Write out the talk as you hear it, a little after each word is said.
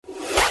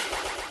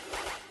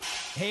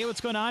Hey,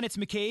 what's going on? It's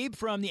McCabe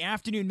from the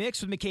Afternoon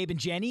Mix with McCabe and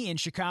Jenny in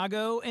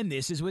Chicago, and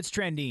this is what's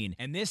trending.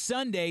 And this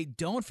Sunday,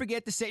 don't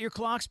forget to set your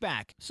clocks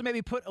back. So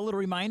maybe put a little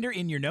reminder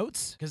in your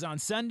notes, because on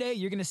Sunday,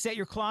 you're going to set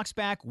your clocks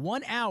back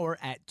 1 hour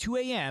at 2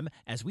 a.m.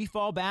 as we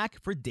fall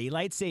back for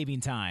daylight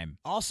saving time.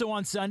 Also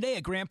on Sunday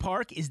at Grant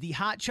Park is the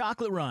Hot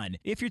Chocolate Run.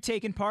 If you're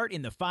taking part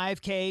in the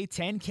 5K,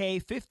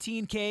 10K,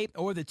 15K,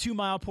 or the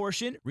 2-mile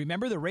portion,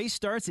 remember the race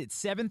starts at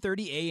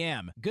 7:30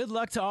 a.m. Good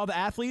luck to all the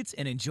athletes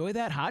and enjoy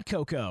that hot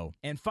cocoa.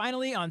 And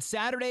finally, on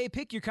Saturday,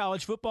 pick your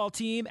college football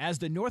team as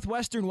the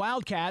Northwestern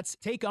Wildcats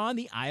take on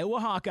the Iowa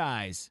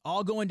Hawkeyes.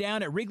 All going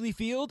down at Wrigley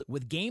Field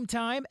with game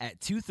time at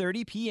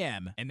 2:30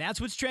 p.m. And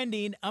that's what's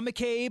trending. I'm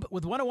McCabe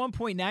with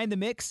 101.9 The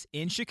Mix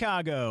in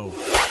Chicago.